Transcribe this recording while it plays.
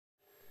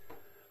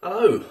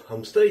Hello,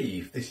 I'm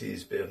Steve. This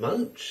is Bit of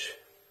Munch,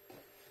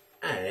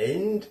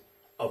 and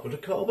I've got a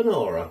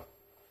carbonara.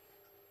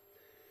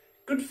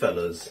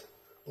 Goodfella's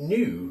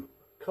new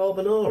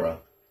carbonara.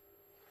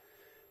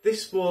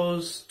 This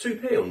was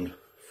 £2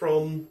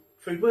 from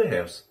Food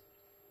Warehouse.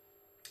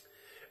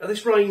 Now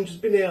this range has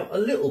been out a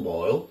little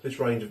while, this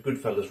range of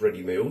Goodfella's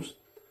ready meals,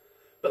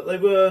 but they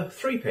were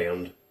 £3.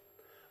 And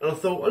I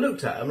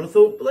looked at them and I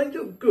thought, well, they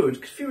look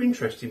good, a few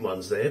interesting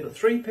ones there, but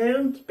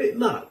 £3, a bit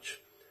much.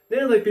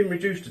 Now they've been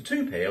reduced to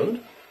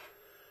 £2,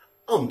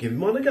 I'm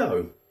giving one a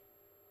go.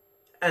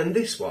 And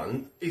this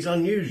one is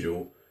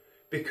unusual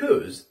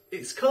because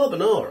it's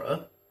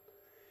carbonara,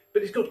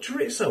 but it's got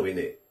chorizo in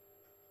it.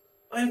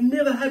 I have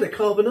never had a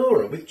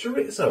carbonara with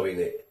chorizo in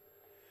it.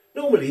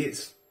 Normally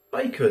it's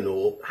bacon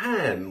or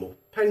ham or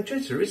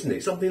pancetta, isn't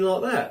it? Something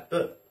like that.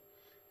 But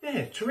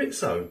yeah,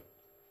 chorizo.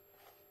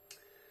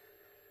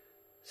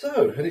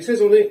 So, and it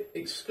says on it,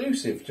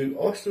 exclusive to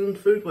Iceland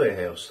Food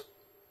Warehouse.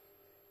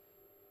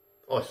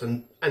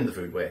 Iceland and the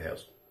Food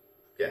Warehouse.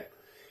 Yeah,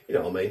 you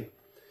know what I mean.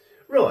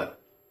 Right,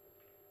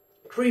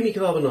 creamy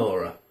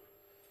carbonara.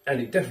 And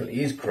it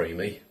definitely is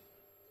creamy.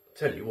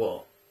 Tell you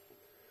what,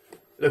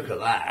 look at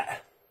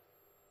that.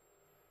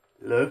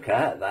 Look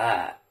at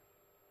that.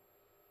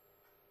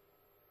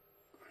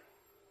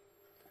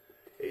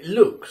 It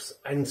looks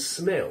and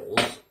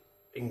smells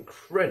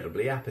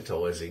incredibly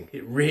appetising.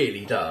 It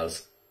really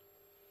does.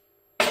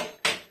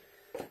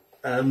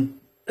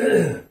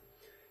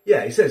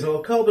 Yeah, it says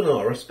our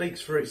carbonara speaks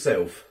for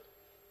itself.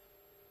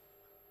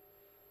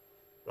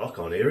 I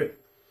can't hear it.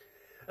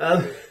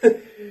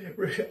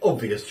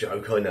 Obvious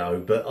joke, I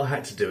know, but I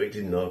had to do it,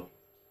 didn't I?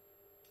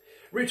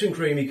 Rich and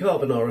creamy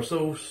carbonara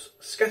sauce,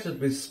 scattered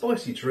with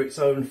spicy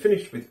chorizo and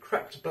finished with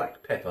cracked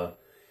black pepper,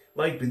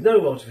 made with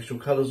no artificial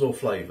colours or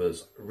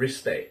flavours.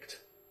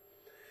 Respect.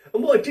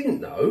 And what I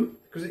didn't know,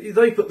 because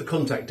they put the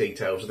contact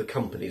details of the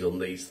companies on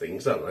these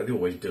things, don't they? They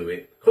always do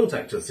it.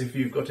 Contact us if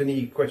you've got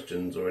any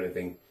questions or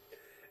anything.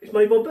 It's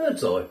made by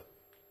Bird's Eye.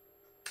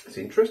 It's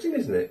interesting,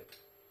 isn't it?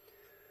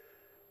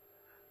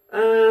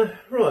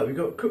 Right, we've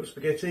got cooked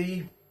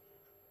spaghetti,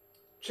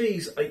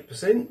 cheese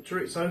 8%,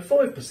 chorizo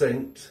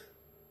 5%,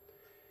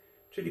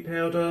 chilli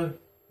powder,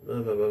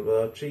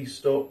 cheese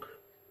stock.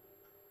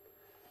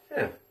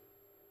 Yeah.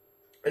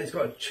 And it's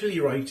got a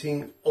chilli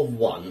rating of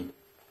 1,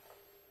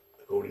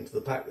 according to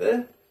the pack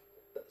there.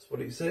 That's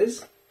what it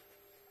says.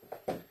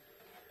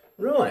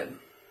 Right.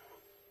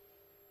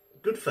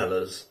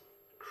 Goodfella's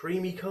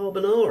creamy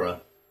carbonara.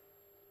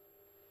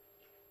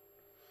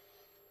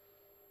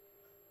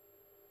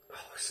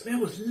 Oh, it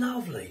smells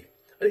lovely.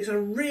 And it's a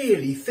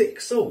really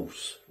thick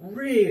sauce.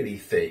 Really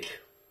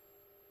thick.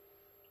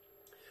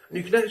 And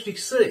you can actually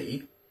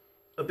see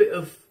a bit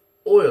of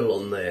oil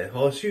on there.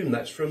 I assume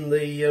that's from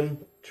the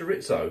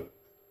chorizo.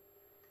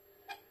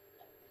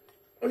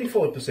 Only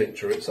 5%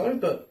 chorizo,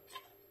 but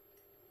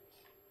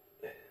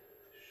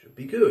should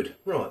be good.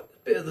 Right, a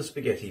bit of the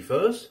spaghetti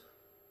first.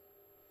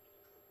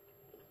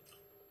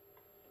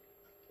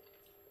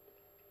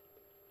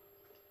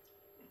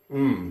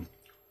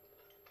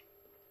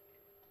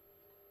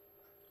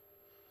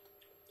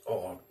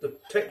 Oh, the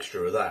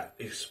texture of that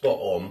is spot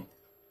on.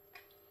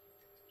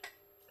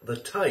 The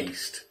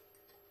taste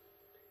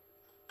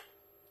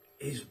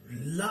is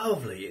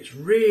lovely. It's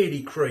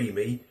really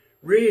creamy,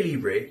 really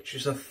rich.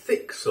 It's a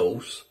thick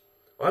sauce.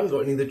 I haven't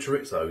got any of the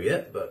chorizo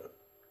yet, but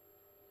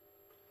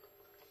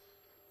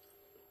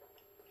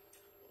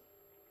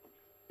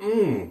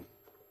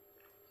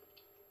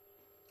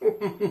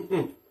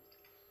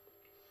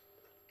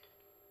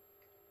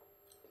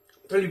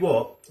Tell you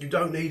what, you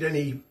don't need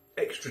any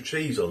extra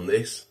cheese on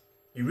this.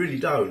 You really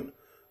don't.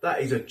 That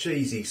is a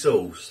cheesy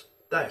sauce.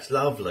 That's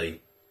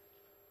lovely.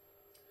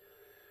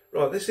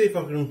 Right, let's see if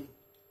I can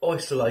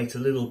isolate a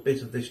little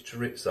bit of this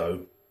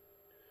chorizo.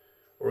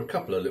 Or a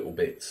couple of little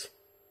bits.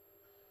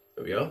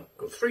 There we are.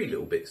 Got 3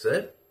 little bits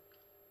there.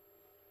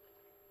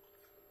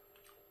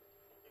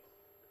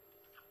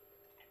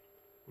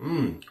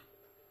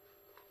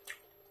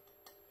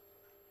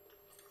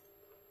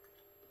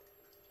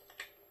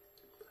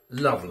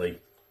 Lovely.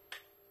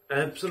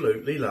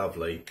 Absolutely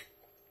lovely.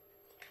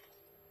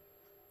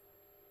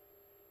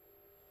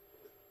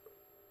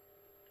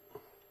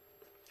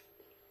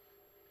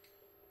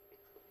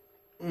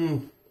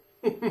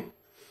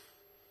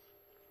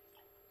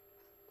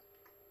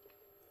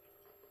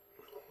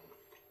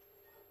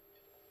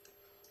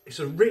 It's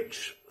a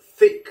rich,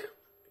 thick,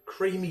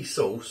 creamy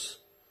sauce.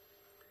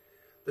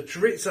 The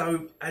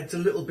chorizo adds a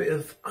little bit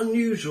of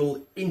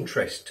unusual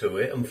interest to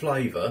it and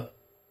flavour.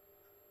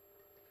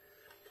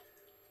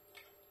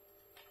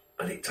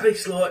 And it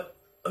tastes like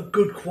a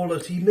good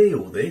quality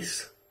meal,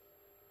 this.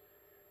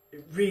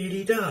 It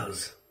really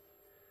does.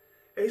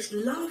 It's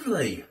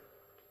lovely.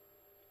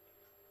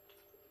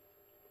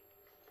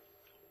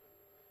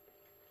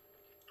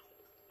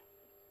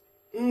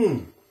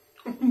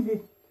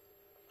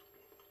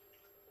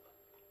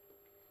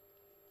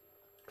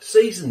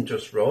 Seasoned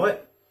just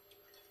right.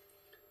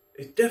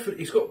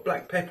 It's got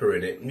black pepper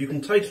in it, and you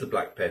can taste the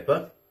black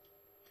pepper.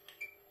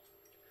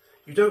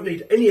 You don't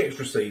need any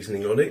extra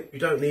seasoning on it. You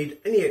don't need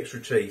any extra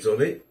cheese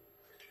on it.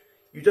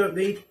 You don't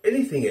need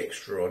anything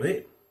extra on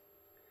it.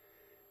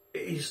 It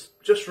is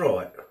just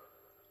right.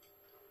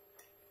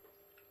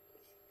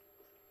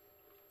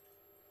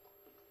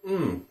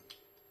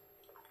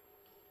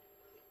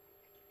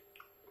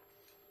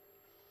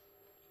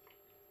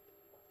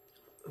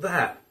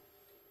 That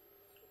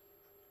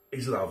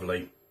is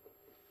lovely.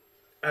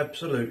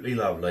 Absolutely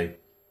lovely.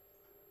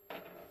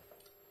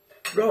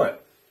 Right,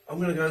 I'm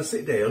going to go and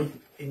sit down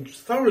and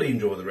thoroughly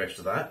enjoy the rest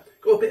of that.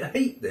 Got a bit of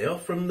heat there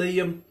from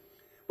the,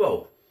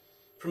 well,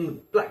 from the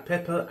black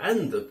pepper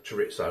and the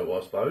chorizo,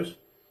 I suppose.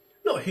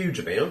 Not a huge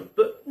amount,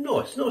 but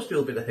nice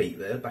little bit of heat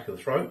there, back of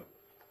the throat.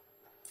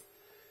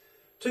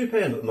 £2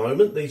 at the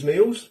moment, these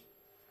meals.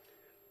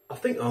 I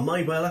think I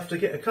may well have to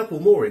get a couple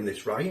more in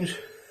this range,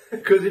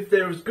 because if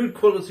they're as good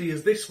quality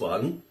as this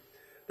one,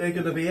 they're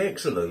going to be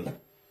excellent.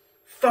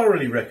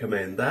 Thoroughly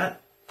recommend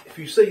that. If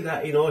you see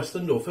that in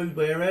Iceland or Food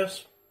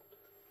Warehouse,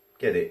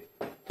 get it.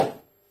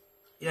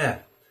 Yeah.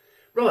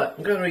 Right,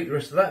 I'm going to eat the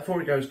rest of that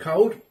before it goes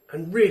cold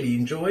and really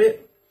enjoy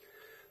it.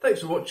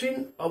 Thanks for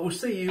watching. I will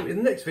see you in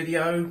the next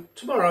video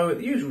tomorrow at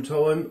the usual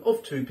time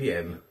of 2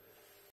 PM.